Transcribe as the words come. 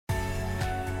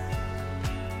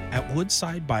At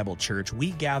Woodside Bible Church,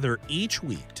 we gather each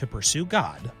week to pursue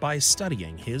God by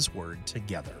studying His Word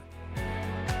together.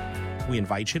 We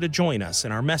invite you to join us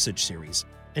in our message series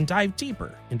and dive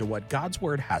deeper into what God's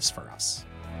Word has for us.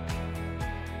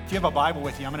 If you have a Bible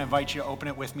with you, I'm going to invite you to open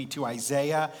it with me to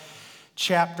Isaiah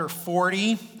chapter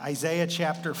 40. Isaiah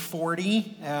chapter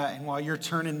 40. And while you're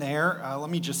turning there, let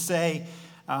me just say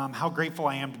how grateful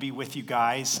I am to be with you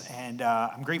guys. And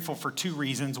I'm grateful for two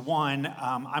reasons. One,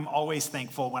 I'm always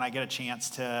thankful when I get a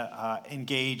chance to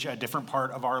engage a different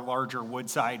part of our larger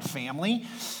Woodside family.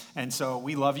 And so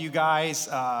we love you guys.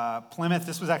 Plymouth,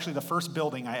 this was actually the first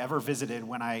building I ever visited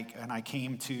when I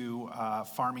came to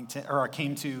Farmington, or I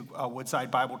came to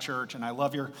Woodside Bible Church. And I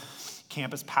love your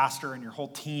campus pastor and your whole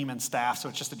team and staff, so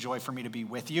it's just a joy for me to be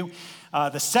with you.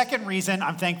 The second reason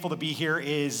I'm thankful to be here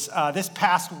is this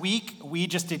past week, we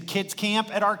just did kids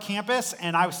camp at our campus,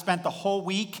 and I spent the whole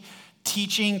week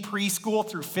teaching preschool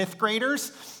through fifth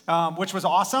graders, which was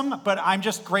awesome, but I'm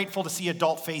just grateful to see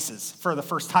adult faces for the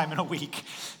first time in a week.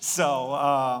 So,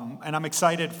 and I'm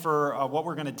excited for what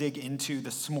we're going to dig into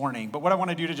this morning. But what I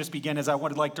want to do to just begin is I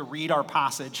would like to read our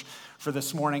passage for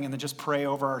this morning and then just pray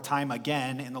over our time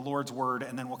again in the Lord's Word,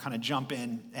 and then we'll kind of jump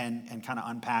in and kind of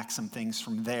unpack some things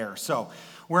from there. So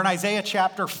we're in Isaiah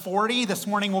chapter 40. This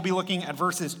morning we'll be looking at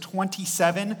verses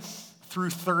 27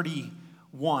 through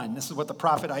 31. This is what the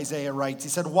prophet Isaiah writes. He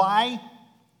said, "Why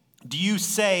do you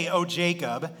say, O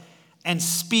Jacob, and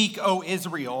speak, O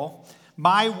Israel,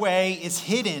 my way is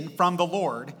hidden from the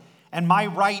Lord, and my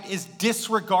right is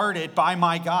disregarded by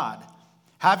my God?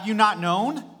 Have you not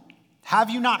known? Have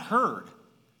you not heard?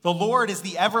 The Lord is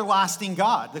the everlasting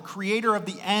God, the creator of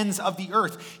the ends of the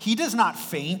earth. He does not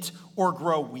faint or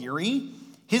grow weary.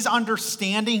 His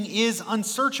understanding is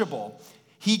unsearchable.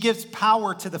 He gives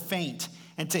power to the faint,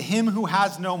 and to him who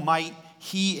has no might,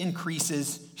 he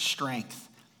increases strength.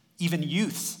 Even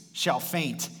youths shall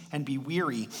faint and be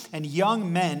weary, and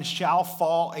young men shall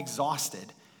fall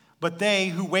exhausted. But they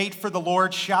who wait for the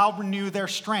Lord shall renew their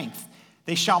strength.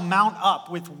 They shall mount up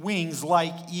with wings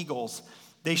like eagles.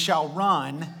 They shall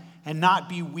run and not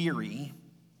be weary.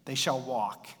 They shall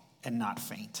walk and not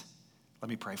faint." Let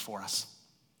me pray for us.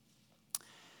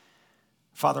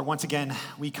 Father, once again,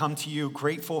 we come to you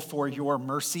grateful for your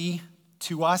mercy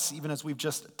to us, even as we've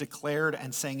just declared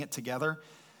and sang it together.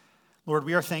 Lord,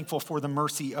 we are thankful for the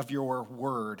mercy of your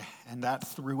word, and that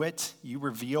through it, you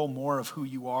reveal more of who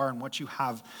you are and what you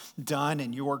have done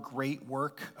in your great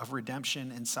work of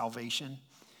redemption and salvation.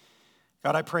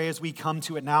 God, I pray as we come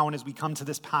to it now and as we come to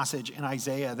this passage in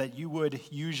Isaiah, that you would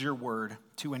use your word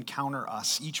to encounter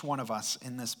us, each one of us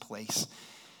in this place.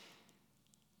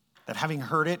 That having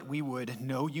heard it, we would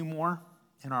know you more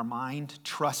in our mind,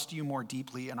 trust you more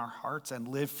deeply in our hearts, and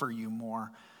live for you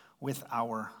more with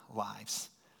our lives.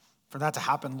 For that to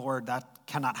happen, Lord, that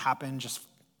cannot happen just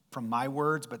from my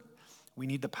words, but we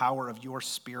need the power of your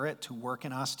Spirit to work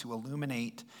in us, to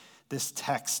illuminate this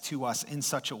text to us in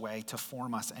such a way to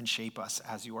form us and shape us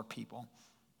as your people.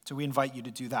 So we invite you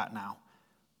to do that now.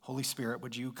 Holy Spirit,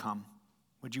 would you come?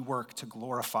 Would you work to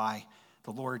glorify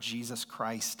the Lord Jesus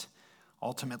Christ,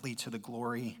 ultimately to the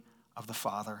glory of the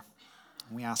Father?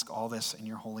 And we ask all this in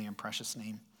your holy and precious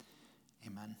name.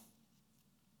 Amen.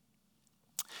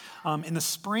 In the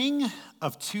spring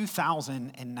of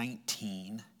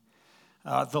 2019,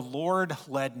 the Lord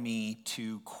led me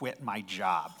to quit my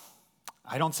job.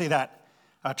 I don't say that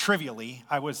trivially.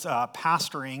 I was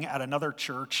pastoring at another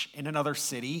church in another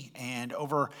city, and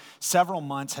over several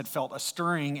months had felt a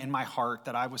stirring in my heart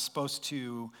that I was supposed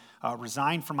to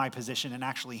resign from my position and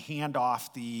actually hand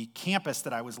off the campus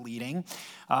that I was leading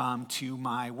to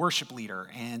my worship leader.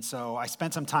 And so I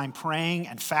spent some time praying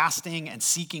and fasting and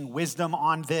seeking wisdom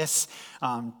on this,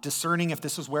 discerning if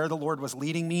this was where the Lord was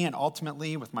leading me, and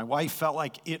ultimately with my wife felt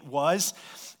like it was.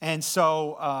 And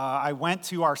so I went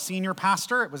to our senior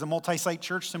pastor. It was a multi-site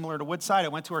church similar to Woodside. I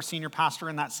went to our senior pastor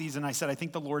in that season. I said, I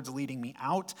think the Lord's leading me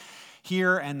out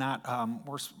here, and that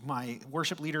my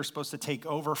worship leader is supposed to take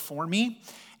over for me.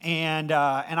 And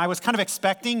I was kind of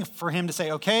expecting for him to say,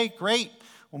 okay, great,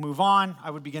 we'll move on. I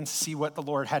would begin to see what the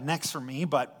Lord had next for me.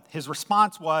 But his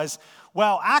response was,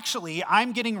 well, actually,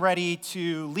 I'm getting ready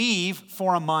to leave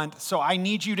for a month, so I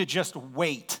need you to just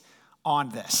wait on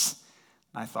this.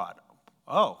 And I thought,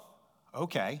 oh,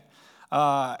 okay.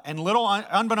 And little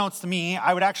unbeknownst to me,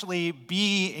 I would actually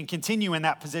be and continue in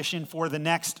that position for the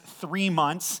next 3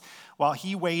 months while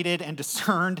he waited and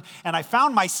discerned. And I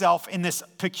found myself in this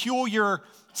peculiar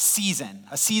season,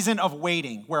 a season of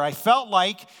waiting, where I felt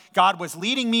like God was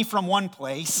leading me from one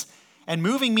place and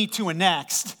moving me to a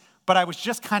next, but I was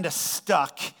just kind of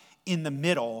stuck in the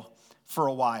middle for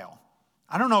a while.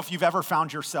 I don't know if you've ever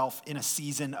found yourself in a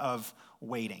season of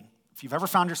waiting. If you've ever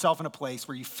found yourself in a place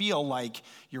where you feel like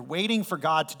you're waiting for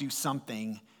God to do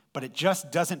something, but it just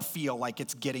doesn't feel like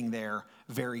it's getting there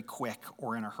very quick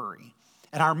or in a hurry.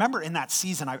 And I remember in that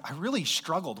season, I really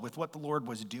struggled with what the Lord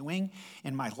was doing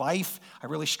in my life. I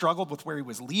really struggled with where he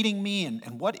was leading me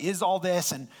and what is all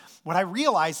this. And what I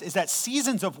realized is that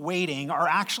seasons of waiting are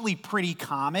actually pretty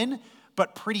common,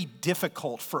 but pretty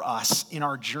difficult for us in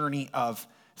our journey of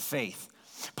faith.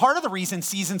 Part of the reason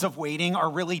seasons of waiting are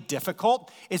really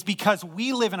difficult is because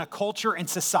we live in a culture and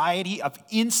society of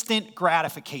instant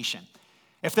gratification.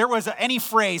 If there was any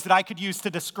phrase that I could use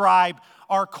to describe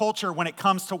our culture when it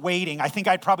comes to waiting, I think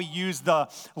I'd probably use the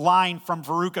line from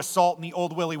Veruca Salt in the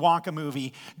old Willy Wonka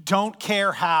movie, "Don't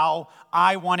care how,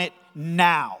 I want it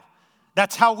now."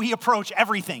 That's how we approach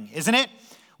everything, isn't it?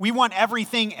 We want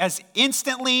everything as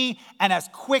instantly and as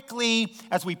quickly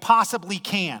as we possibly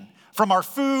can. From our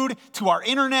food, to our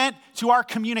internet, to our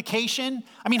communication.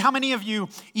 I mean, how many of you,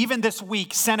 even this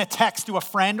week, sent a text to a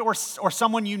friend or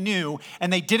someone you knew,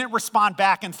 and they didn't respond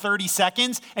back in 30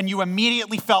 seconds, and you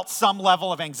immediately felt some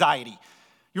level of anxiety?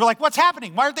 You were like, what's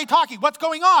happening? Why aren't they talking? What's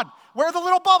going on? Where are the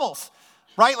little bubbles?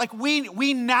 Right? Like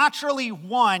we naturally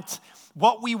want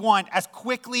what we want as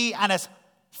quickly and as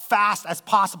fast as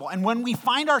possible. And when we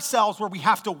find ourselves where we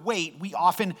have to wait, we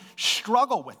often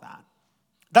struggle with that.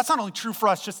 That's not only true for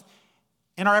us just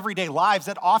in our everyday lives,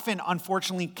 that often,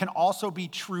 unfortunately, can also be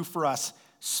true for us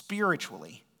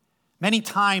spiritually. Many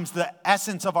times, the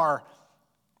essence of our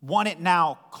want it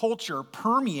now culture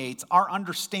permeates our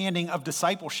understanding of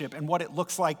discipleship and what it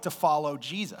looks like to follow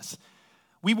Jesus.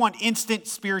 We want instant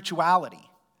spirituality.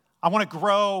 I want to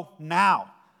grow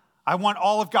now. I want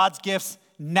all of God's gifts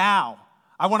now.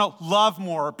 I want to love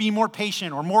more, or be more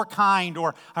patient, or more kind,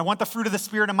 or I want the fruit of the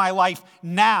Spirit in my life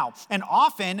now. And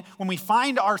often, when we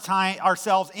find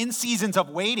ourselves in seasons of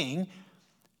waiting,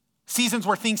 seasons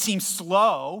where things seem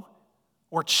slow,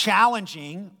 or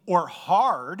challenging, or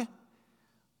hard,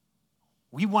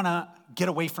 we want to get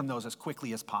away from those as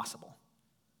quickly as possible.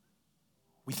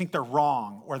 We think they're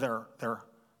wrong, or they're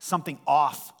something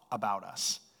off about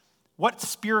us. What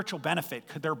spiritual benefit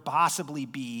could there possibly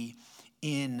be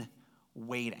in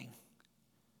waiting?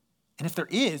 And if there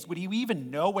is, would you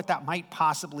even know what that might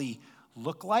possibly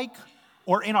look like?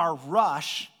 Or in our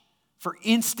rush for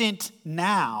instant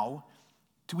now,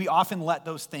 do we often let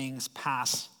those things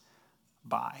pass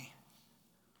by?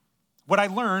 What I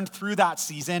learned through that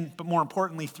season, but more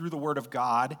importantly through the Word of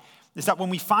God, is that when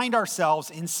we find ourselves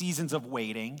in seasons of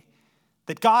waiting,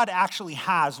 that God actually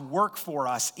has work for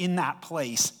us in that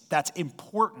place that's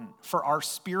important for our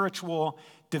spiritual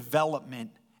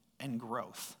development and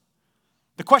growth.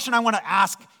 The question I want to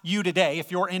ask you today,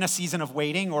 if you're in a season of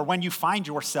waiting or when you find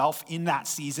yourself in that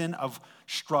season of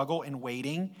struggle and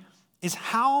waiting, is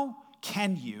how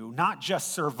can you not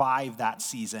just survive that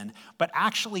season, but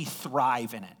actually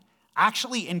thrive in it?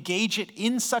 Actually engage it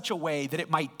in such a way that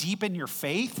it might deepen your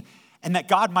faith and that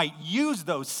God might use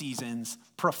those seasons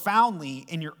profoundly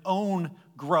in your own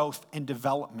growth and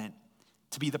development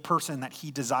to be the person that he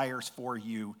desires for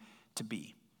you to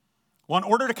be. Well, in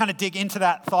order to kind of dig into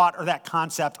that thought or that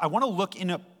concept, I want to look in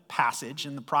a passage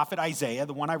in the prophet Isaiah,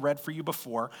 the one I read for you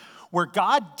before, where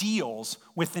God deals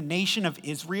with the nation of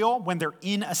Israel when they're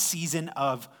in a season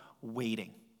of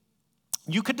waiting.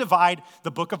 You could divide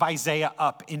the book of Isaiah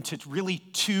up into really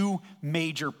two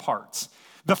major parts.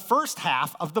 The first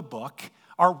half of the book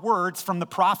are words from the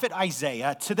prophet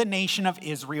Isaiah to the nation of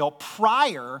Israel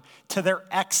prior to their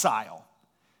exile.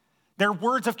 They're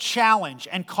words of challenge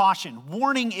and caution,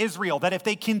 warning Israel that if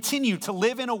they continue to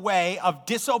live in a way of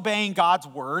disobeying God's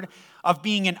word, of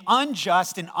being an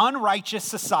unjust and unrighteous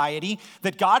society,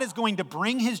 that God is going to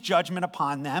bring his judgment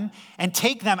upon them and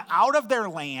take them out of their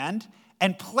land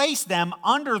and place them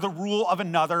under the rule of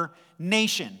another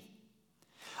nation.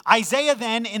 Isaiah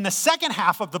then, in the second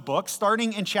half of the book,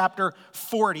 starting in chapter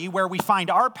 40, where we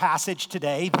find our passage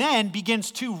today, then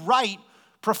begins to write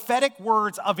prophetic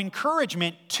words of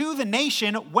encouragement to the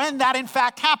nation when that in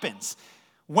fact happens.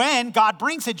 When God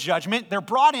brings a judgment, they're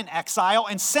brought in exile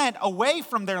and sent away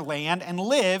from their land and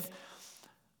live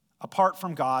apart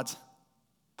from God's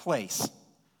place.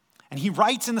 And he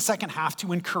writes in the second half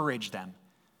to encourage them,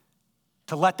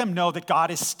 to let them know that God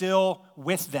is still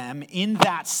with them in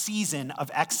that season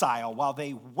of exile while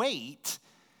they wait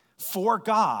for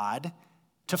God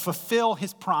to fulfill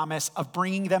his promise of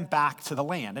bringing them back to the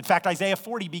land. In fact, Isaiah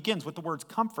 40 begins with the words,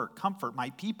 "Comfort, comfort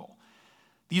my people."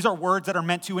 These are words that are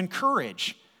meant to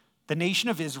encourage the nation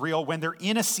of Israel when they're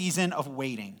in a season of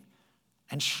waiting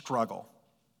and struggle.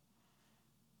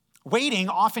 Waiting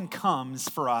often comes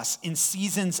for us in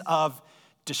seasons of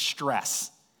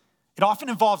distress. It often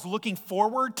involves looking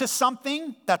forward to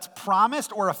something that's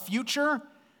promised or a future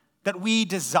that we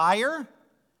desire,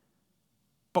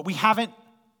 but we haven't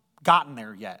gotten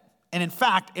there yet. And in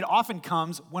fact, it often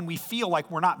comes when we feel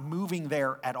like we're not moving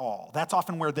there at all. That's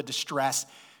often where the distress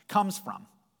comes from.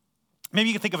 Maybe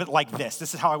you can think of it like this.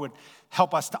 This is how I would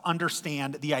help us to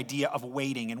understand the idea of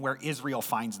waiting and where Israel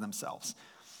finds themselves.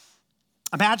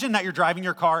 Imagine that you're driving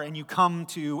your car and you come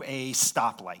to a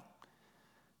stoplight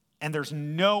and there's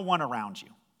no one around you.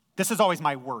 This is always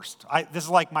my worst. This is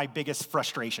like my biggest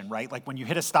frustration, right? Like when you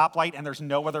hit a stoplight and there's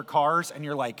no other cars and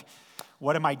you're like,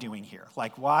 what am I doing here?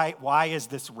 Like, why is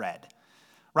this red?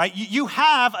 Right? You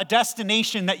have a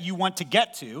destination that you want to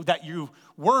get to, that you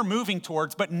were moving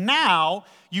towards, but now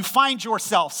you find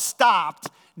yourself stopped,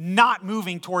 not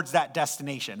moving towards that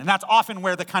destination. And that's often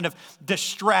where the kind of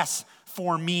distress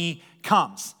for me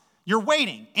comes. You're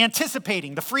waiting,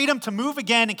 anticipating the freedom to move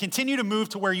again and continue to move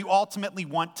to where you ultimately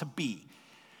want to be.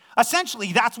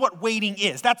 Essentially, that's what waiting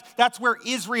is. That's where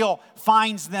Israel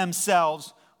finds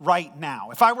themselves right now.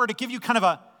 If I were to give you kind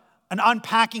of an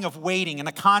unpacking of waiting and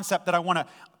the concept that I want to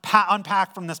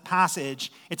unpack from this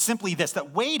passage, it's simply this,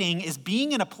 that waiting is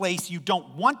being in a place you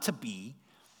don't want to be,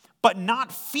 but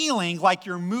not feeling like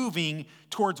you're moving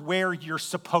towards where you're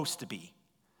supposed to be.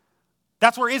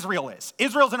 That's where Israel is.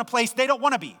 Israel's in a place they don't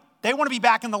want to be. They want to be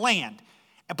back in the land,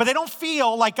 but they don't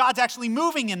feel like God's actually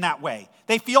moving in that way.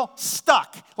 They feel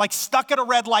stuck, like stuck at a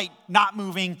red light, not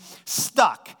moving,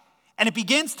 stuck. And it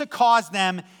begins to cause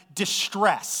them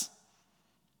distress.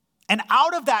 And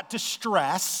out of that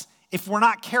distress, if we're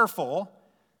not careful,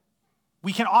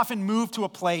 we can often move to a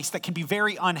place that can be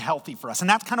very unhealthy for us. And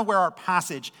that's kind of where our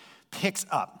passage picks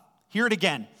up. Hear it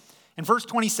again. In verse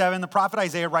 27, the prophet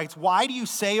Isaiah writes, "Why do you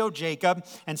say, O Jacob,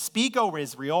 and speak, O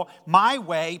Israel, my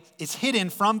way is hidden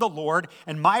from the Lord,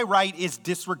 and my right is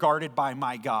disregarded by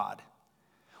my God?"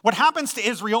 What happens to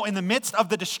Israel in the midst of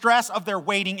the distress of their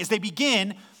waiting is they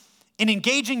begin in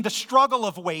engaging the struggle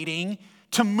of waiting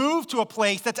to move to a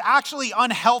place that's actually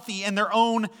unhealthy in their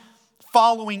own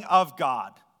following of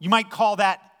God. You might call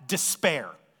that despair.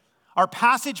 Our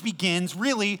passage begins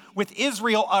really with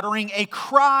Israel uttering a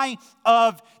cry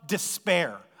of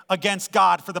despair against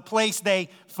God for the place they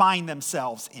find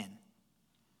themselves in.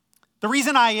 The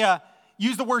reason I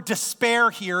use the word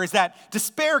despair here is that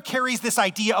despair carries this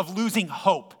idea of losing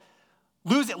hope,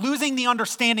 losing the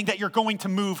understanding that you're going to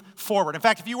move forward. In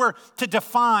fact, if you were to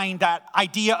define that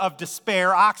idea of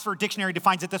despair, Oxford Dictionary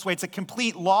defines it this way: it's a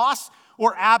complete loss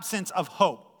or absence of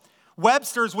hope.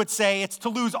 Webster's would say it's to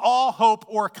lose all hope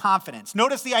or confidence.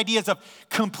 Notice the ideas of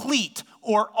complete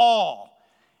or all.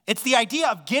 It's the idea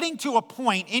of getting to a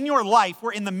point in your life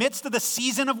where in the midst of the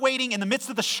season of waiting, in the midst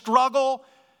of the struggle,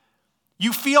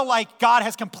 you feel like God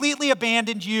has completely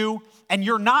abandoned you and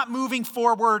you're not moving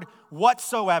forward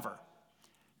whatsoever.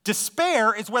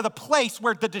 Despair is where the place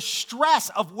where the distress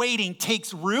of waiting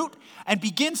takes root and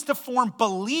begins to form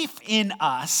belief in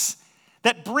us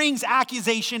that brings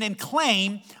accusation and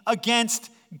claim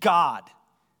against God.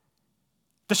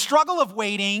 The struggle of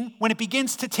waiting, when it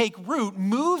begins to take root,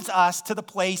 moves us to the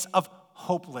place of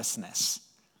hopelessness.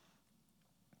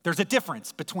 There's a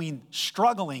difference between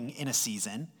struggling in a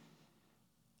season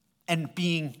and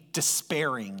being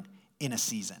despairing in a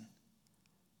season.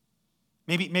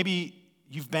 Maybe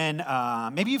you've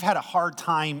had a hard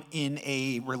time in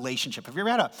a relationship. Have you ever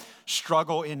had a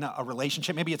struggle in a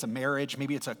relationship? Maybe it's a marriage,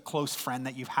 maybe it's a close friend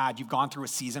that you've had. You've gone through a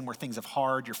season where things are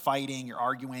hard, you're fighting, you're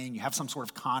arguing, you have some sort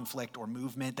of conflict or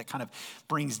movement that kind of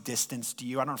brings distance to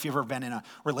you. I don't know if you've ever been in a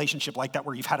relationship like that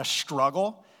where you've had a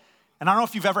struggle. And I don't know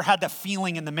if you've ever had that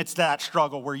feeling in the midst of that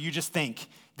struggle where you just think,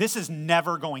 this is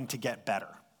never going to get better.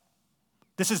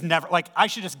 This is never, like, I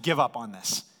should just give up on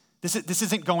this. This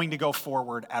isn't going to go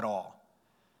forward at all.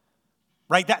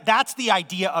 Right? That's the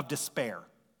idea of despair.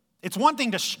 It's one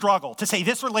thing to struggle, to say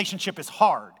this relationship is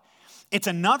hard. It's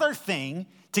another thing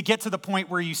to get to the point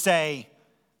where you say,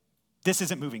 this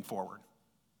isn't moving forward.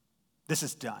 This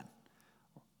is done.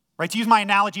 Right? To use my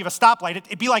analogy of a stoplight,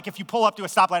 it'd be like if you pull up to a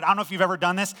stoplight. I don't know if you've ever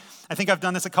done this. I think I've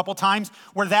done this a couple times,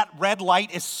 where that red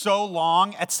light is so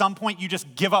long, at some point you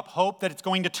just give up hope that it's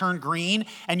going to turn green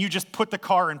and you just put the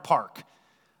car in park.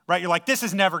 Right? You're like, this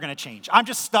is never going to change. I'm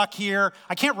just stuck here.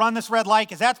 I can't run this red light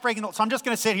because that's breaking the, so I'm just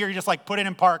going to sit here. You just like put it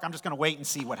in park. I'm just going to wait and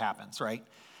see what happens, right?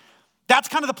 That's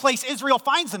kind of the place Israel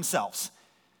finds themselves.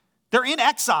 They're in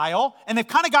exile, and they've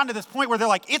kind of gotten to this point where they're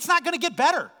like, it's not going to get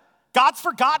better. God's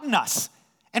forgotten us.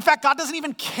 In fact, God doesn't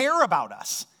even care about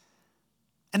us.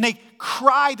 And they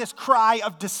cry this cry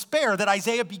of despair that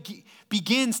Isaiah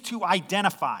begins to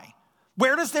identify.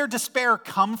 Where does their despair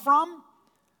come from?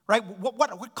 right?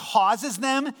 What causes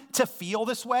them to feel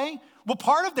this way? Well,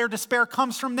 part of their despair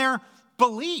comes from their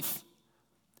belief.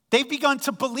 They've begun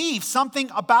to believe something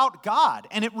about God,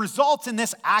 and it results in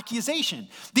this accusation.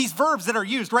 These verbs that are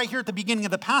used right here at the beginning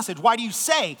of the passage, why do you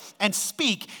say and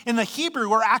speak, in the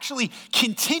Hebrew are actually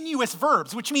continuous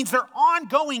verbs, which means they're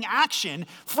ongoing action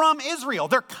from Israel.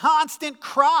 They're constant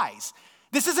cries.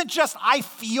 This isn't just, I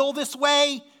feel this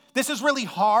way. This is really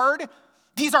hard.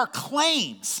 These are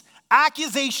claims,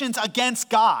 accusations against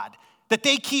God that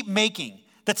they keep making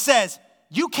that says,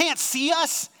 you can't see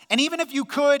us, and even if you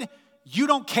could, you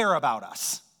don't care about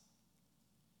us.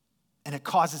 And it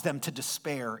causes them to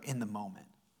despair in the moment.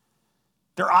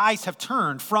 Their eyes have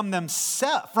turned from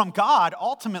God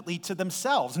ultimately to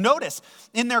themselves. Notice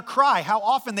in their cry how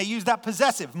often they use that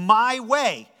possessive. My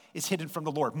way is hidden from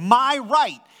the Lord. My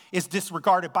right is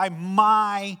disregarded by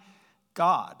my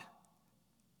God.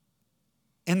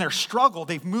 In their struggle,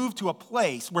 they've moved to a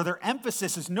place where their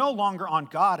emphasis is no longer on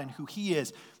God and who He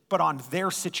is, but on their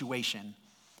situation,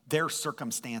 their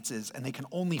circumstances, and they can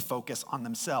only focus on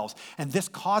themselves. And this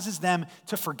causes them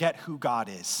to forget who God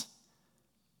is.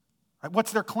 Right?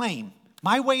 What's their claim?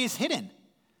 My way is hidden.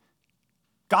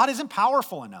 God isn't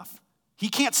powerful enough. He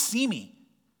can't see me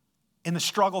in the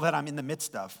struggle that I'm in the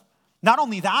midst of. Not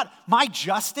only that, my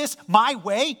justice, my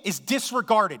way is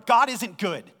disregarded. God isn't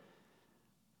good.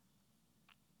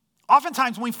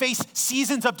 Oftentimes when we face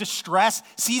seasons of distress,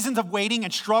 seasons of waiting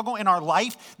and struggle in our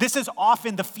life, this is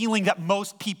often the feeling that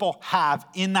most people have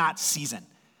in that season.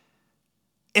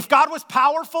 If God was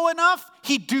powerful enough,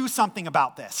 He'd do something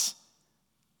about this.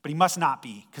 But He must not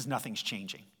be, because nothing's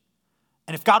changing.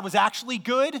 And if God was actually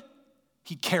good,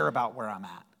 He'd care about where I'm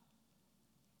at.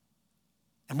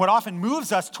 And what often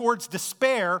moves us towards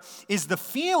despair is the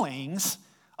feelings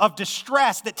of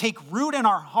distress that take root in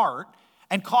our heart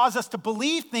and cause us to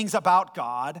believe things about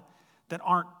God that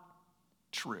aren't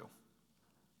true.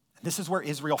 And this is where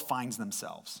Israel finds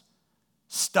themselves.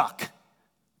 Stuck,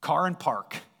 car and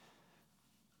park,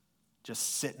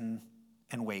 just sitting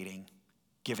and waiting,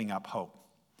 giving up hope.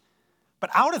 But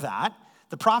out of that,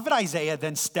 the prophet Isaiah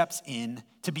then steps in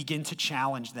to begin to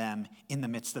challenge them in the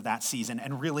midst of that season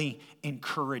and really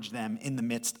encourage them in the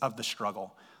midst of the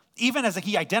struggle. Even as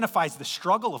he identifies the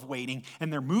struggle of waiting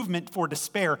and their movement for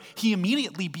despair, he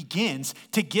immediately begins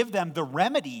to give them the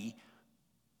remedy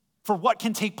for what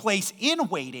can take place in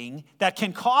waiting that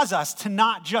can cause us to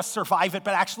not just survive it,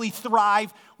 but actually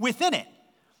thrive within it.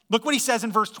 Look what he says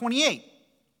in verse 28.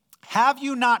 Have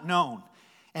you not known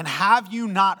and have you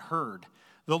not heard?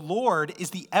 The Lord is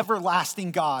the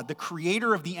everlasting God, the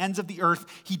creator of the ends of the earth.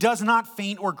 He does not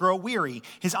faint or grow weary.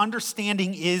 His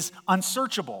understanding is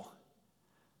unsearchable.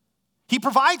 He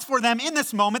provides for them in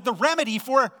this moment the remedy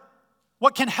for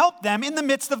what can help them in the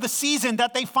midst of the season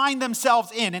that they find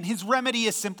themselves in. And his remedy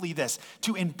is simply this: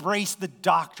 to embrace the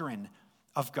doctrine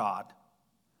of God.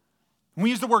 When we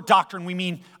use the word doctrine, we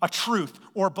mean a truth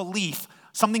or belief,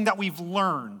 something that we've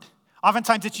learned.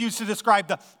 Oftentimes it's used to describe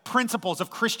the principles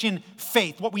of Christian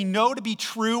faith, what we know to be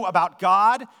true about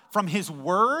God from His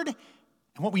word,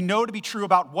 and what we know to be true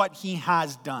about what He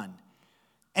has done.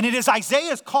 And it is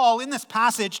Isaiah's call in this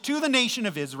passage to the nation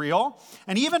of Israel,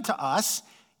 and even to us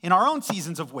in our own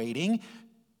seasons of waiting,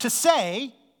 to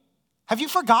say, have you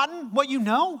forgotten what you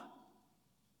know?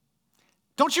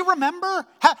 Don't you remember?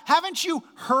 Haven't you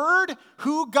heard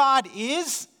who God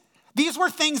is? These were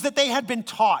things that they had been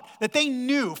taught, that they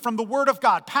knew from the Word of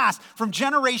God, passed from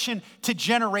generation to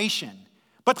generation.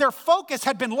 But their focus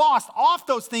had been lost off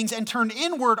those things and turned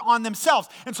inward on themselves.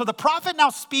 And so the prophet now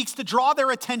speaks to draw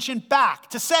their attention back,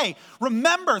 to say,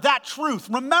 remember that truth,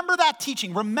 remember that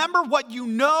teaching, remember what you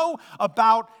know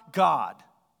about God.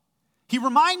 He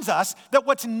reminds us that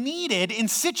what's needed in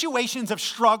situations of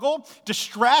struggle,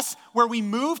 distress, where we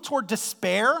move toward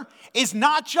despair, is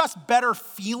not just better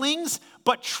feelings,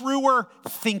 but truer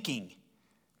thinking.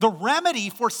 The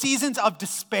remedy for seasons of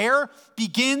despair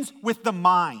begins with the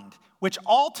mind, which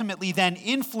ultimately then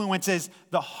influences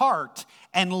the heart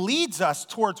and leads us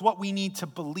towards what we need to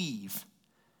believe.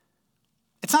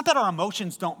 It's not that our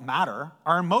emotions don't matter.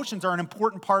 Our emotions are an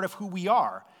important part of who we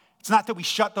are. It's not that we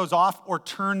shut those off or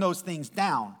turn those things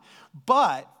down.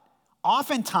 But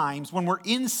oftentimes when we're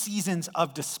in seasons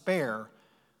of despair,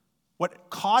 what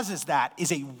causes that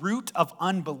is a root of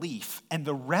unbelief. And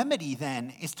the remedy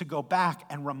then is to go back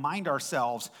and remind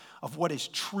ourselves of what is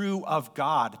true of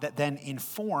God that then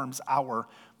informs our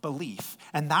belief.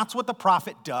 And that's what the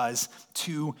prophet does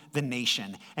to the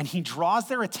nation. And he draws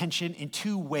their attention in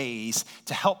two ways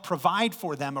to help provide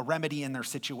for them a remedy in their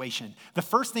situation. The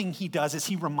first thing he does is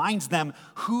he reminds them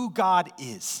who God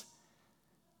is.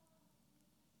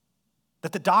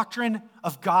 that the doctrine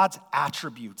of God's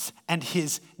attributes and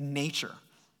his nature.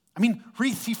 I mean,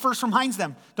 he first reminds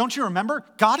them, don't you remember?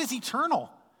 God is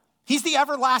eternal. He's the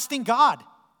everlasting God.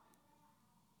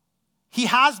 He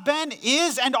has been,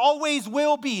 is, and always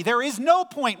will be. There is no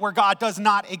point where God does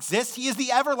not exist. He is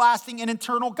the everlasting and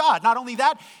eternal God. Not only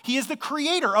that, he is the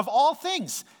creator of all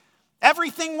things.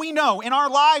 Everything we know in our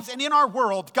lives and in our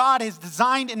world, God has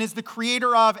designed and is the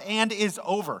creator of and is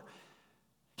over.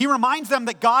 He reminds them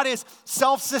that God is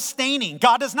self-sustaining.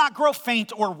 God does not grow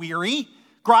faint or weary.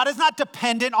 God is not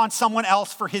dependent on someone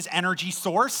else for his energy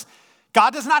source.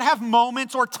 God does not have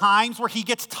moments or times where he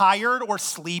gets tired or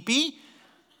sleepy.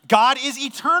 God is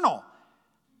eternal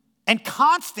and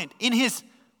constant in his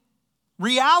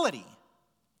reality.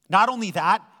 Not only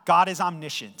that, God is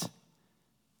omniscient.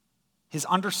 His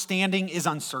understanding is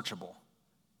unsearchable.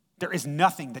 There is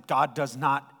nothing that God does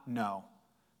not know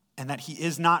and that he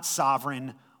is not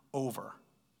sovereign over.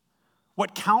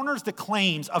 What counters the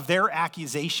claims of their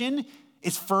accusation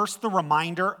is first the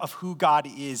reminder of who God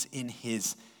is in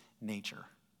his nature.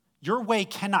 Your way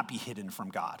cannot be hidden from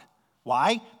God.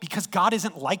 Why? Because God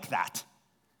isn't like that.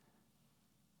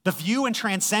 The view and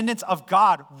transcendence of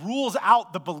God rules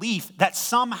out the belief that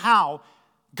somehow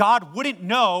God wouldn't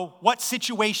know what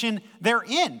situation they're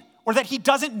in, or that he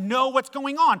doesn't know what's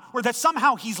going on, or that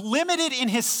somehow he's limited in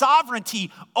his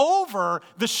sovereignty over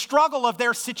the struggle of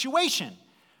their situation.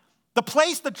 The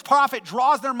place the prophet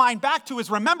draws their mind back to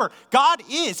is, remember, God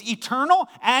is eternal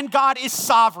and God is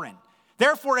sovereign.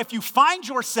 Therefore, if you find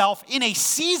yourself in a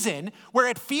season where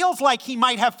it feels like he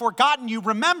might have forgotten you,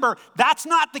 remember, that's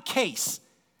not the case.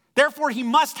 Therefore, he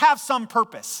must have some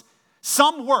purpose,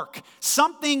 some work,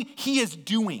 something he is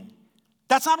doing.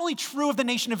 That's not only true of the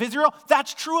nation of Israel,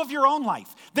 that's true of your own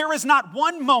life. There is not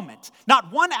one moment,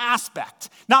 not one aspect,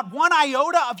 not one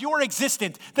iota of your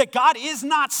existence that God is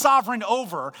not sovereign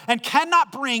over and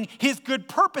cannot bring his good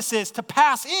purposes to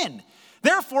pass in.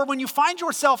 Therefore, when you find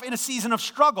yourself in a season of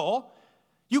struggle,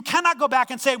 you cannot go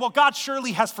back and say, well, God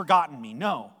surely has forgotten me.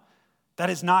 No, that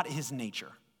is not his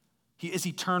nature. He is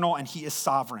eternal and he is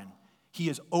sovereign. He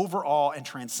is over all and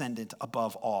transcendent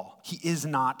above all. He is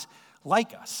not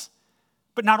like us.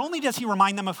 But not only does he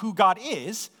remind them of who God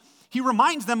is, he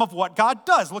reminds them of what God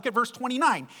does. Look at verse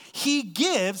 29. He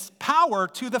gives power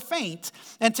to the faint,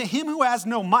 and to him who has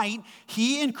no might,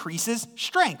 he increases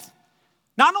strength.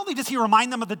 Not only does he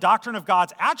remind them of the doctrine of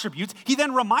God's attributes, he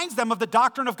then reminds them of the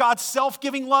doctrine of God's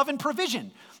self-giving love and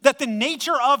provision. That the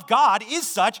nature of God is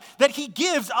such that he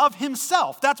gives of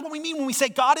himself. That's what we mean when we say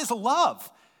God is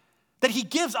love. That he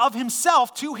gives of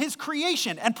himself to his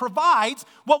creation and provides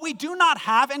what we do not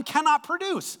have and cannot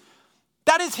produce.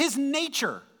 That is his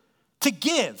nature, to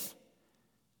give,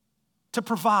 to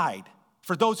provide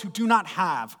for those who do not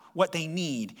have what they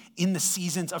need in the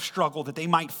seasons of struggle that they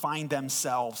might find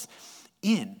themselves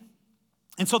in.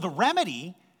 And so the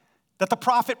remedy that the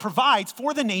prophet provides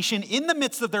for the nation in the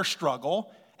midst of their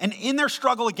struggle and in their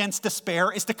struggle against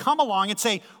despair is to come along and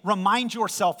say, remind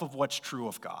yourself of what's true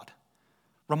of God.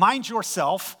 Remind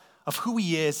yourself of who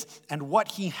he is and what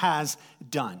he has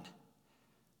done.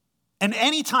 And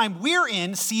anytime we're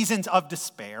in seasons of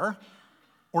despair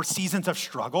or seasons of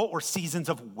struggle or seasons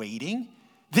of waiting,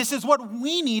 this is what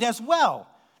we need as well,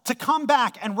 to come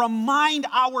back and remind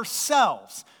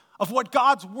ourselves of what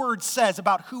God's word says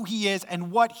about who he is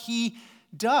and what he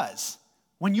does.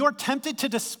 When you're tempted to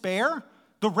despair,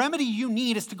 the remedy you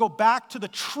need is to go back to the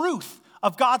truth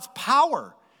of God's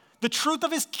power, the truth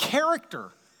of his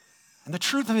character, and the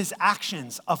truth of his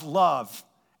actions of love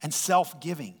and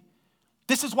self-giving.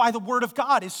 This is why the word of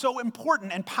God is so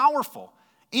important and powerful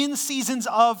in seasons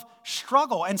of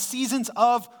struggle and seasons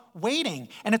of waiting.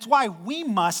 And it's why we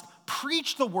must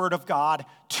preach the word of God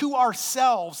to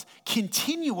ourselves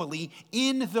continually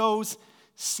in those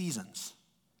seasons.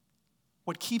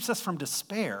 What keeps us from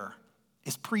despair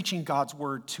is preaching God's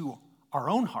word to our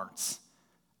own hearts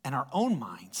and our own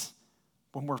minds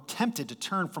when we're tempted to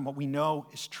turn from what we know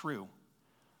is true.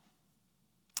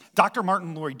 Dr.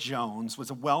 Martin Lloyd-Jones was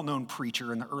a well-known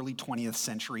preacher in the early 20th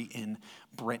century in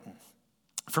Britain.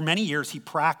 For many years, he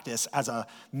practiced as a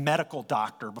medical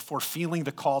doctor before feeling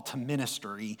the call to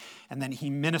ministry, and then he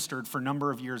ministered for a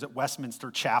number of years at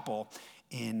Westminster Chapel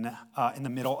in the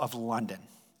middle of London.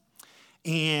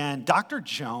 And Dr.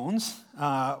 Jones,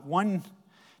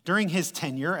 during his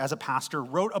tenure as a pastor,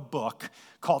 wrote a book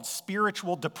called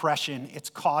Spiritual Depression,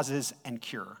 Its Causes and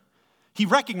Cure. He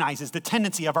recognizes the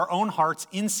tendency of our own hearts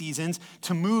in seasons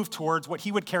to move towards what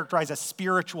he would characterize as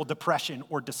spiritual depression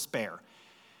or despair.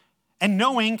 And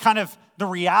knowing kind of the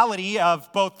reality of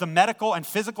both the medical and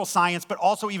physical science, but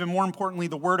also even more importantly,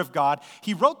 the Word of God,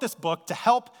 he wrote this book to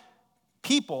help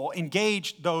people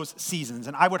engaged those seasons,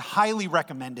 and I would highly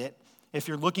recommend it if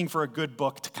you're looking for a good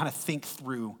book to kind of think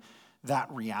through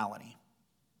that reality.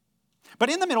 But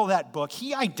in the middle of that book,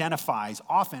 he identifies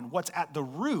often what's at the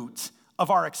root of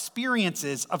our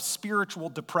experiences of spiritual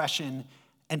depression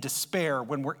and despair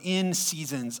when we're in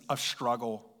seasons of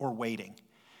struggle or waiting.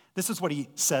 This is what he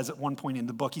says at one point in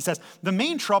the book. He says, the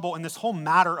main trouble in this whole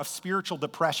matter of spiritual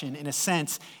depression, in a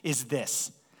sense, is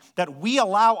this, that we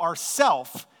allow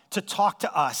ourself to talk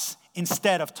to us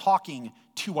instead of talking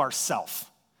to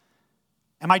ourself.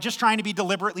 Am I just trying to be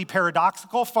deliberately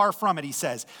paradoxical? Far from it, he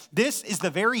says. This is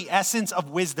the very essence of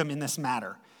wisdom in this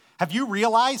matter. Have you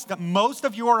realized that most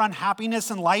of your unhappiness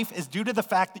in life is due to the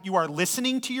fact that you are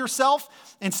listening to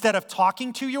yourself instead of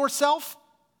talking to yourself?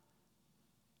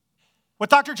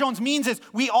 What Dr. Jones means is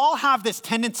we all have this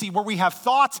tendency where we have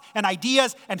thoughts and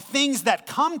ideas and things that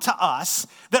come to us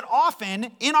that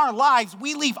often in our lives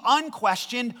we leave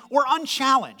unquestioned or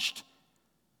unchallenged.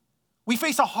 We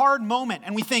face a hard moment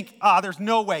and we think, there's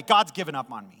no way, God's given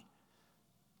up on me.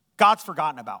 God's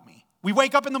forgotten about me. We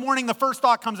wake up in the morning, the first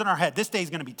thought comes in our head, this day's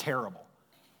gonna be terrible.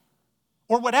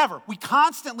 Or whatever. We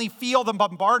constantly feel the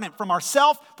bombardment from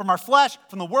ourselves, from our flesh,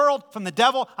 from the world, from the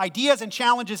devil, ideas and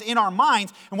challenges in our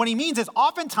minds. And what he means is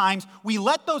oftentimes we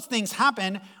let those things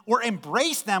happen or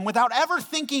embrace them without ever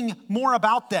thinking more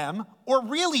about them or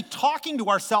really talking to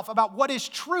ourselves about what is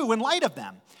true in light of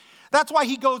them. That's why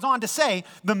he goes on to say,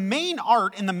 the main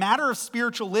art in the matter of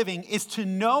spiritual living is to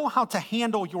know how to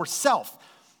handle yourself.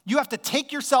 You have to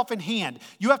take yourself in hand.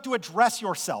 You have to address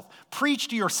yourself, preach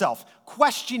to yourself,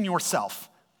 question yourself.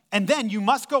 And then you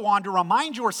must go on to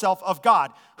remind yourself of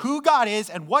God, who God is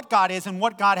and what God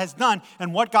has done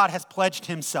and what God has pledged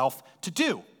himself to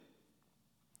do.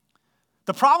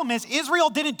 The problem is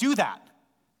Israel didn't do that.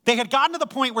 They had gotten to the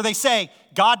point where they say,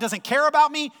 God doesn't care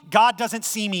about me, God doesn't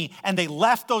see me, and they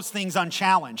left those things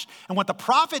unchallenged. And what the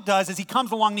prophet does is he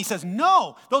comes along and he says,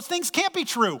 no, those things can't be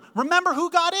true. Remember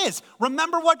who God is.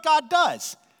 Remember what God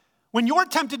does. When you're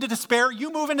tempted to despair,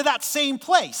 you move into that same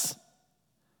place.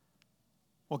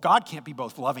 Well, God can't be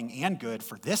both loving and good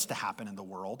for this to happen in the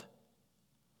world.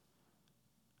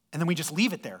 And then we just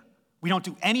leave it there. We don't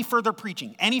do any further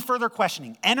preaching, any further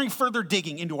questioning, any further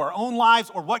digging into our own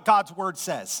lives or what God's word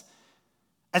says.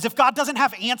 As if God doesn't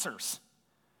have answers.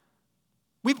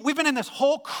 We've been in this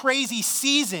whole crazy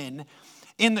season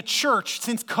in the church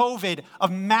since COVID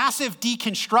of massive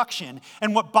deconstruction.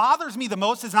 And what bothers me the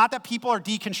most is not that people are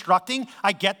deconstructing.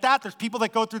 I get that. There's people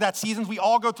that go through that seasons. We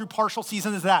all go through partial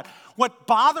seasons of that. What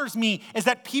bothers me is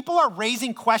that people are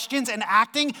raising questions and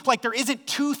acting like there isn't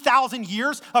 2,000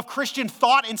 years of Christian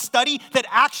thought and study that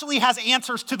actually has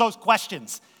answers to those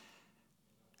questions.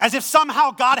 As if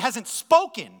somehow God hasn't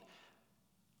spoken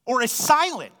or is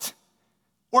silent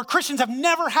or Christians have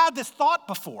never had this thought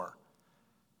before.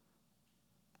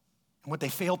 And what they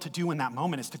fail to do in that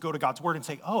moment is to go to God's word and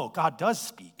say, oh, God does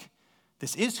speak.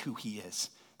 This is who he is.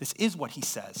 This is what he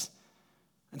says.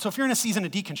 And so if you're in a season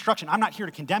of deconstruction, I'm not here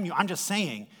to condemn you. I'm just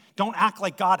saying, don't act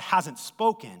like God hasn't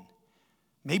spoken.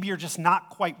 Maybe you're just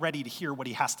not quite ready to hear what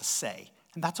he has to say.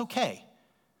 And that's okay.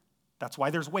 That's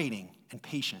why there's waiting and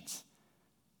patience.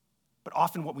 But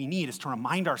often what we need is to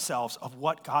remind ourselves of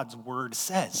what God's word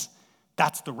says.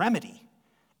 That's the remedy.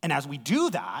 And as we do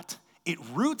that, it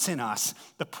roots in us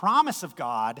the promise of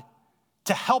God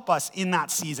to help us in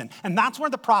that season. And that's where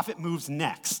the prophet moves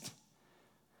next.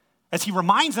 As he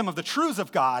reminds them of the truths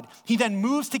of God, he then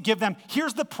moves to give them,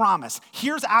 here's the promise.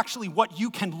 Here's actually what you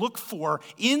can look for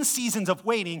in seasons of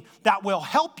waiting that will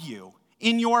help you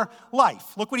in your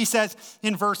life. Look what he says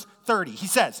in verse 30. He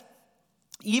says,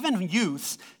 even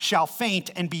youths shall faint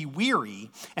and be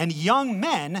weary, and young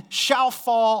men shall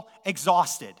fall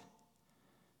exhausted.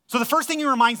 So the first thing he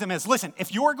reminds them is, listen,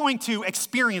 if you're going to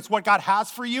experience what God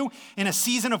has for you in a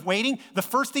season of waiting, the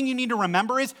first thing you need to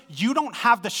remember is you don't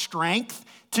have the strength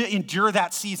to endure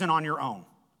that season on your own.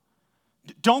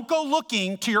 Don't go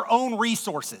looking to your own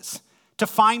resources to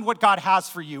find what God has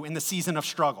for you in the season of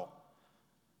struggle.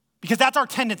 Because that's our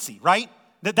tendency, right?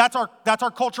 That's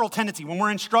our cultural tendency. When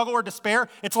we're in struggle or despair,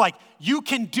 it's like, you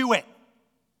can do it.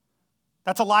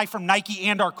 That's a lie from Nike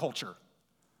and our culture.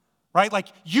 Right? Like,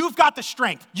 you've got the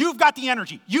strength, you've got the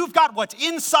energy, you've got what's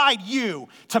inside you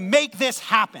to make this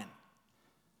happen.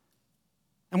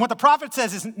 And what the prophet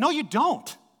says is, no, you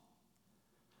don't.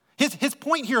 His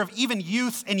point here of even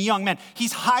youths and young men,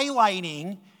 he's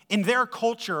highlighting in their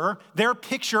culture, their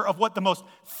picture of what the most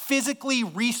physically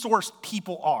resourced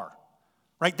people are.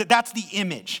 Right? That's the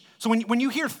image. So when you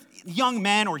hear young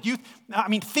men or youth,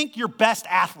 think your best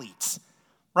athletes.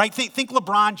 right? Think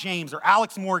LeBron James or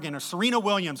Alex Morgan or Serena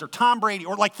Williams or Tom Brady,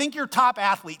 or like think your top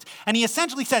athletes. And he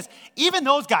essentially says, even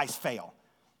those guys fail.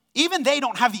 Even they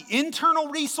don't have the internal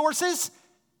resources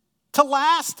to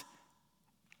last.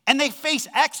 And they face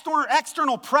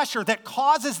external pressure that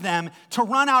causes them to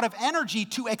run out of energy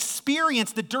to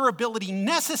experience the durability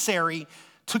necessary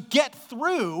to get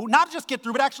through, not just get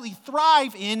through, but actually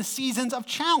thrive in seasons of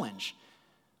challenge.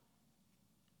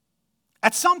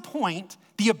 At some point,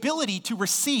 the ability to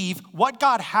receive what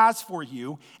God has for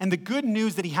you and the good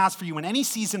news that he has for you in any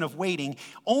season of waiting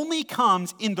only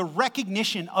comes in the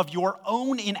recognition of your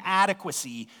own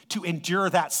inadequacy to endure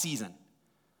that season.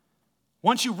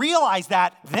 Once you realize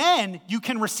that, then you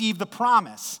can receive the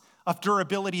promise of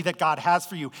durability that God has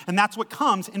for you. And that's what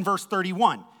comes in verse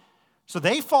 31. So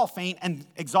they fall faint and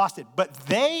exhausted, but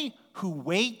they who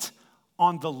wait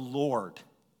on the Lord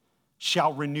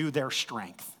shall renew their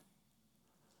strength.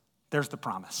 There's the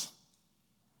promise.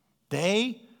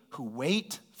 They who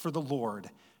wait for the Lord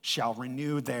shall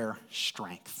renew their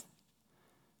strength.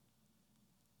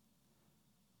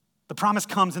 The promise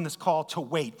comes in this call to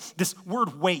wait. This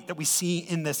word wait that we see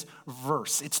in this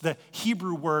verse, it's the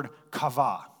Hebrew word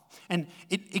kavah. And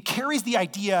it carries the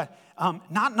idea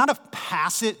not of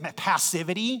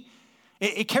passivity.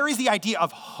 It carries the idea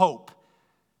of hope.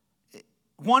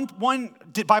 One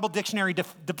Bible dictionary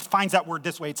defines that word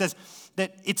this way. It says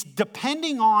that it's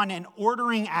depending on and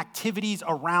ordering activities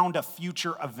around a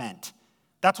future event.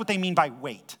 That's what they mean by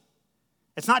wait.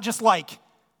 It's not just like,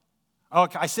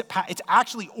 okay, it's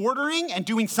actually ordering and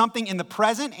doing something in the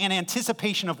present and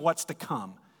anticipation of what's to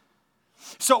come.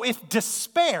 So if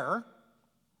despair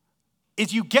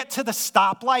is you get to the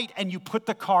stoplight and you put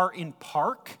the car in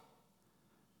park,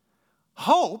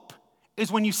 hope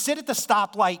is when you sit at the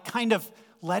stoplight kind of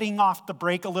letting off the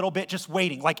brake a little bit, just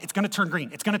waiting, like it's gonna turn green,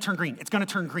 it's gonna turn green, it's gonna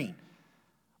turn green.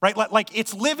 Right? Like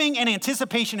it's living in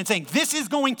anticipation and saying, this is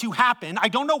going to happen. I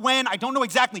don't know when, I don't know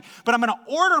exactly, but I'm gonna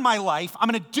order my life, I'm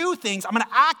gonna do things, I'm gonna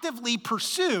actively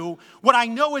pursue what I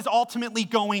know is ultimately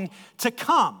going to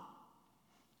come.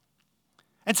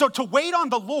 And so to wait on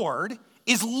the Lord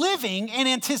is living in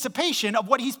anticipation of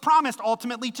what he's promised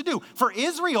ultimately to do. For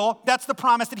Israel, that's the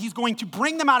promise that he's going to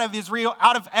bring them out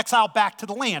of exile back to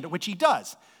the land, which he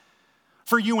does.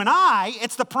 For you and I,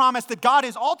 it's the promise that God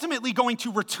is ultimately going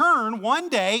to return one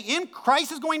day,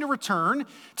 Christ is going to return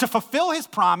to fulfill his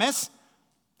promise,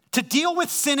 to deal with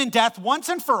sin and death once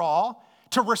and for all,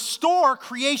 to restore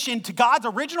creation to God's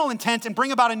original intent and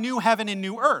bring about a new heaven and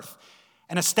new earth,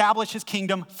 and establish his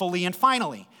kingdom fully and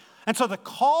finally. And so the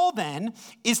call then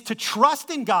is to trust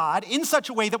in God in such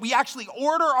a way that we actually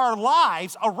order our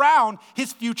lives around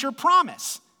his future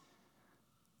promise.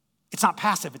 It's not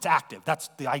passive, it's active. That's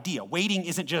the idea. Waiting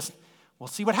isn't just, we'll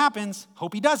see what happens,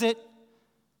 hope he does it.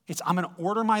 It's, I'm gonna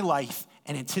order my life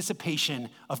in anticipation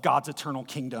of God's eternal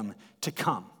kingdom to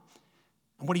come.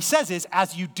 And what he says is,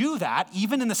 as you do that,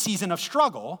 even in the season of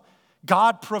struggle,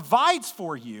 God provides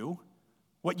for you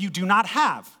what you do not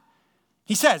have.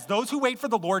 He says, those who wait for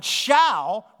the Lord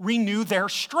shall renew their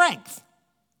strength.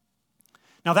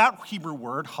 Now that Hebrew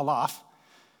word, halaf,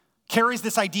 carries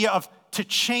this idea of to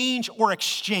change or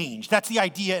exchange. That's the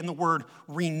idea in the word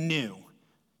renew.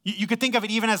 You could think of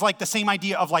it even as like the same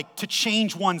idea of like to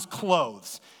change one's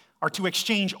clothes or to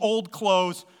exchange old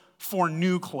clothes for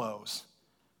new clothes.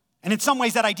 And in some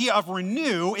ways that idea of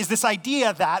renew is this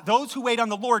idea that those who wait on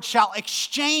the Lord shall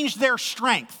exchange their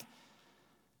strength.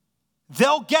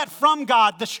 They'll get from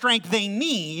God the strength they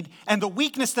need, and the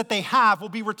weakness that they have will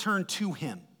be returned to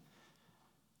him.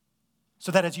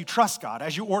 So that as you trust God,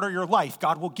 as you order your life,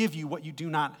 God will give you what you do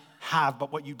not have,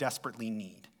 but what you desperately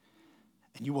need.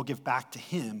 And you will give back to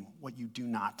him what you do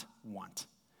not want.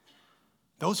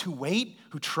 Those who wait,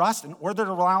 who trust, and order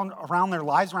around their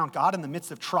lives around God in the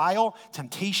midst of trial,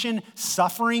 temptation,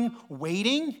 suffering,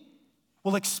 waiting,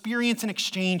 will experience an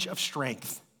exchange of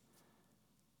strength.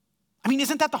 I mean,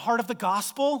 isn't that the heart of the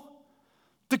gospel?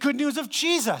 The good news of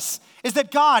Jesus is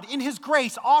that God, in his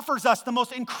grace, offers us the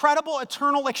most incredible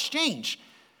eternal exchange.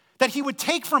 That he would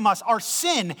take from us our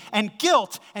sin and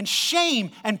guilt and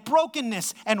shame and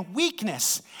brokenness and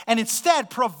weakness, and instead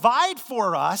provide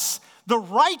for us the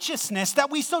righteousness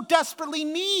that we so desperately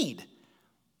need.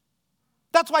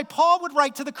 That's why Paul would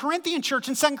write to the Corinthian church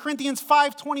in 2 Corinthians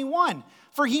 5:21.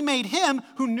 For he made him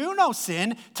who knew no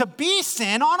sin to be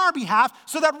sin on our behalf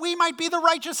so that we might be the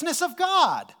righteousness of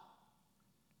God.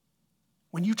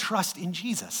 When you trust in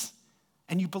Jesus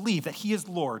and you believe that he is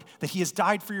Lord, that he has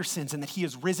died for your sins and that he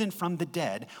has risen from the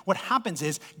dead, what happens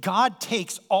is God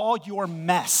takes all your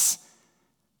mess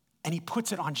and he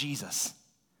puts it on Jesus.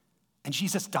 And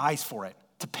Jesus dies for it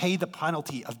to pay the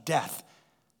penalty of death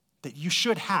that you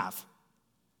should have.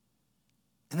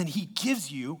 And then he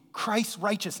gives you Christ's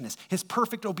righteousness, his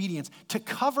perfect obedience to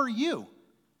cover you.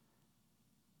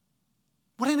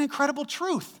 What an incredible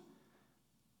truth.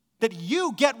 That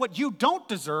you get what you don't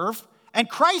deserve, and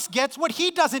Christ gets what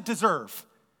he doesn't deserve.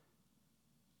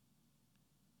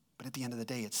 But at the end of the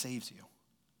day, it saves you.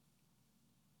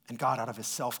 And God, out of his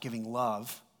self-giving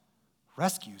love,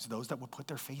 rescues those that will put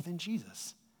their faith in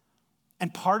Jesus.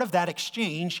 And part of that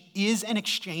exchange is an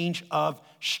exchange of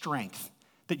strength.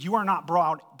 That you are not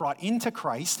brought into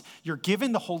Christ. You're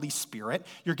given the Holy Spirit.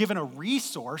 You're given a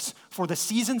resource for the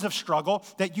seasons of struggle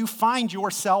that you find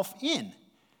yourself in.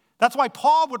 That's why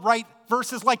Paul would write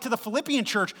verses like to the Philippian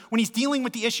church when he's dealing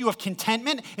with the issue of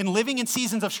contentment and living in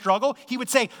seasons of struggle. He would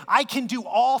say, I can do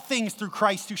all things through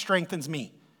Christ who strengthens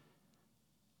me.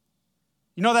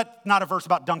 You know that's not a verse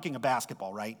about dunking a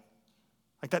basketball, right?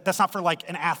 Like that's not for like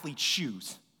an athlete's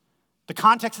shoes. The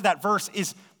context of that verse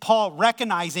is Paul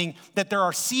recognizing that there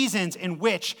are seasons in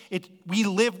which we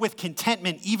live with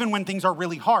contentment even when things are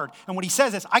really hard. And what he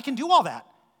says is, I can do all that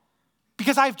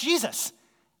because I have Jesus.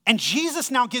 And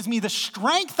Jesus now gives me the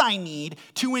strength I need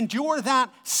to endure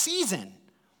that season.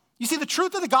 You see, the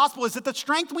truth of the gospel is that the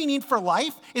strength we need for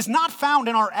life is not found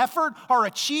in our effort, our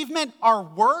achievement, our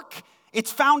work.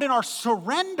 It's found in our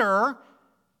surrender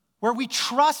where we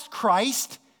trust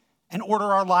Christ and order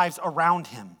our lives around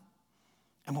him.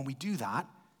 And when we do that,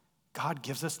 God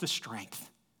gives us the strength.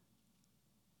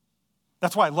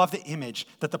 That's why I love the image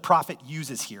that the prophet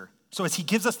uses here. So as he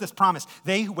gives us this promise,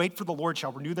 they who wait for the Lord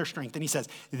shall renew their strength. And he says,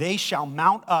 they shall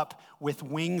mount up with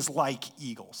wings like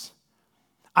eagles.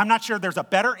 I'm not sure there's a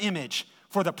better image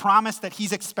for the promise that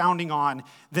he's expounding on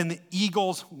than the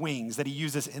eagle's wings that he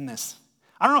uses in this.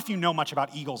 I don't know if you know much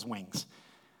about eagle's wings,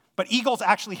 but eagles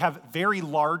actually have very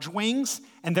large wings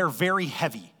and they're very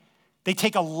heavy. They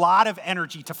take a lot of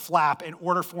energy to flap in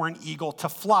order for an eagle to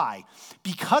fly.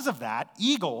 Because of that,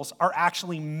 eagles are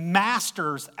actually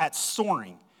masters at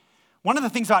soaring. One of the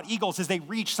things about eagles is they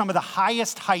reach some of the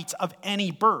highest heights of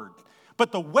any bird.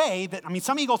 But the way that,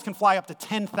 some eagles can fly up to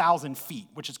 10,000 feet,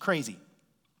 which is crazy.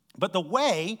 But the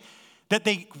way that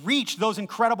they reach those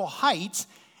incredible heights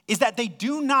is that they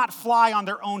do not fly on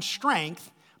their own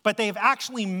strength, but they've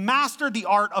actually mastered the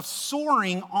art of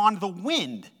soaring on the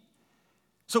wind.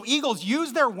 So eagles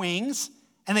use their wings,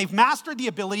 and they've mastered the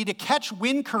ability to catch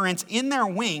wind currents in their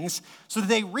wings so that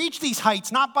they reach these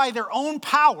heights not by their own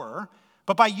power,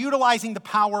 but by utilizing the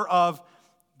power of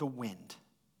the wind.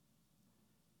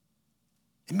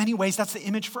 In many ways, that's the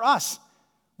image for us.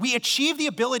 We achieve the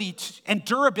ability and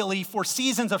durability for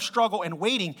seasons of struggle and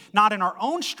waiting, not in our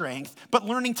own strength, but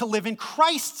learning to live in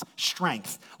Christ's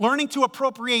strength, learning to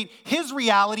appropriate his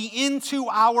reality into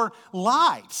our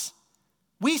lives.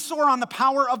 We soar on the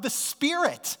power of the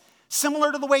Spirit,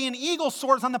 similar to the way an eagle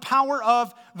soars on the power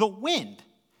of the wind.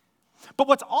 But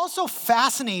what's also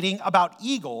fascinating about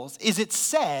eagles is it's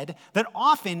said that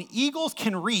often eagles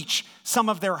can reach some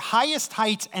of their highest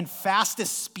heights and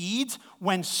fastest speeds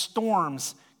when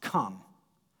storms come.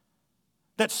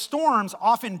 That storms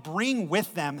often bring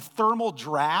with them thermal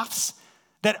drafts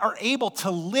that are able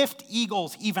to lift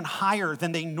eagles even higher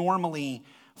than they normally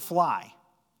fly.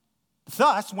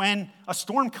 Thus, when a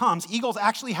storm comes, eagles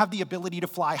actually have the ability to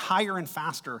fly higher and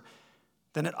faster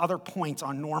than at other points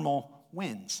on normal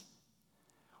winds.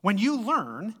 When you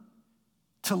learn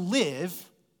to live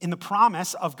in the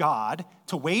promise of God,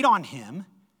 to wait on him,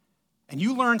 and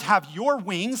you learn to have your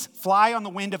wings fly on the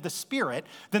wind of the Spirit,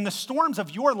 then the storms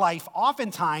of your life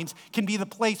oftentimes can be the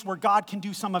place where God can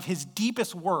do some of his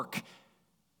deepest work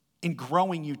in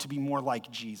growing you to be more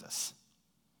like Jesus.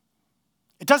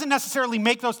 It doesn't necessarily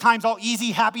make those times all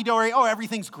easy, happy-dory,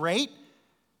 everything's great.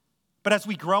 But as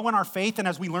we grow in our faith and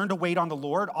as we learn to wait on the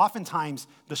Lord, oftentimes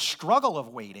the struggle of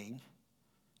waiting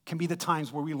can be the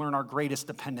times where we learn our greatest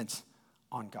dependence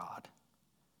on God.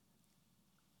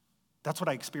 That's what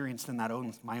I experienced in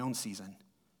my own season.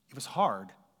 It was hard.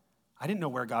 I didn't know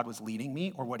where God was leading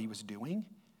me or what he was doing.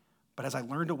 But as I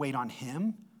learned to wait on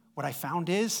him, what I found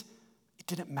is it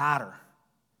didn't matter.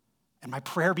 And my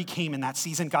prayer became in that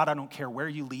season, God, I don't care where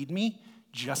you lead me,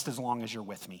 just as long as you're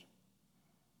with me.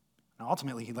 And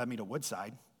ultimately, he led me to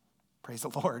Woodside. Praise the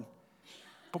Lord.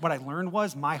 But what I learned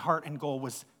was my heart and goal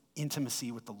was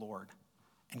intimacy with the Lord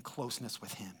and closeness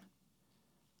with him.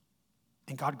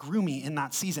 And God grew me in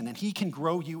that season, and he can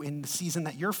grow you in the season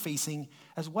that you're facing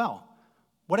as well.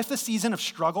 What if the season of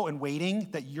struggle and waiting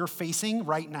that you're facing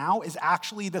right now is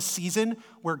actually the season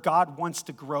where God wants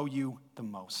to grow you the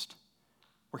most?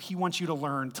 Where he wants you to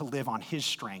learn to live on his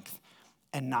strength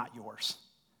and not yours.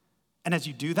 And as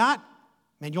you do that,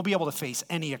 man, you'll be able to face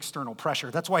any external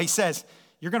pressure. That's why he says,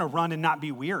 you're going to run and not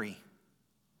be weary.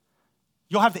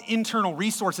 You'll have the internal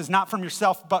resources, not from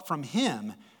yourself, but from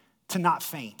him, to not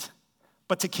faint,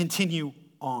 but to continue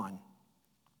on.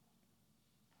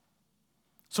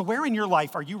 So where in your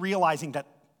life are you realizing that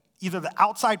either the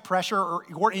outside pressure or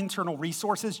your internal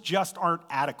resources just aren't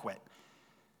adequate?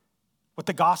 What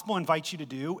the gospel invites you to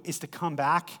do is to come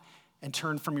back and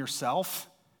turn from yourself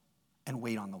and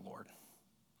wait on the Lord,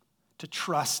 to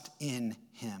trust in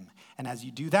him. And as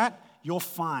you do that, you'll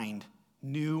find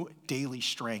new daily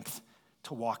strength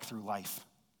to walk through life.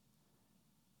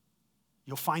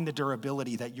 You'll find the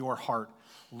durability that your heart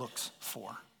looks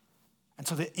for. And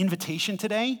so the invitation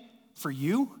today for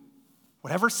you,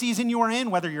 whatever season you are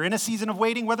in, whether you're in a season of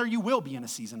waiting, whether you will be in a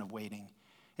season of waiting,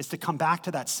 is to come back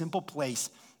to that simple place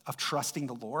of trusting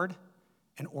the Lord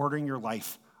and ordering your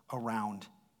life around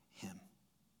him.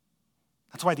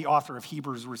 That's why the author of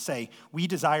Hebrews would say, we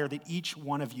desire that each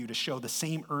one of you to show the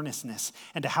same earnestness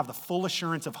and to have the full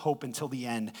assurance of hope until the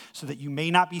end, so that you may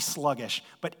not be sluggish,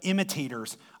 but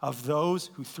imitators of those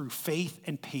who through faith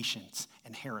and patience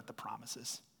inherit the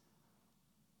promises.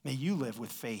 May you live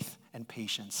with faith and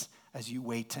patience as you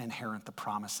wait to inherit the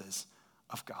promises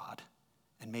of God.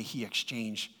 And may he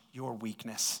exchange your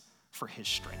weakness for his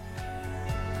strength.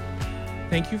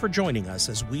 Thank you for joining us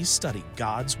as we study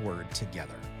God's Word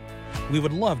together. We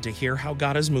would love to hear how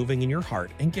God is moving in your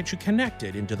heart and get you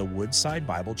connected into the Woodside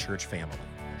Bible Church family.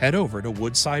 Head over to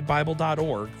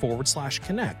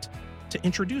woodsidebible.org/connect to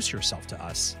introduce yourself to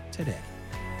us today.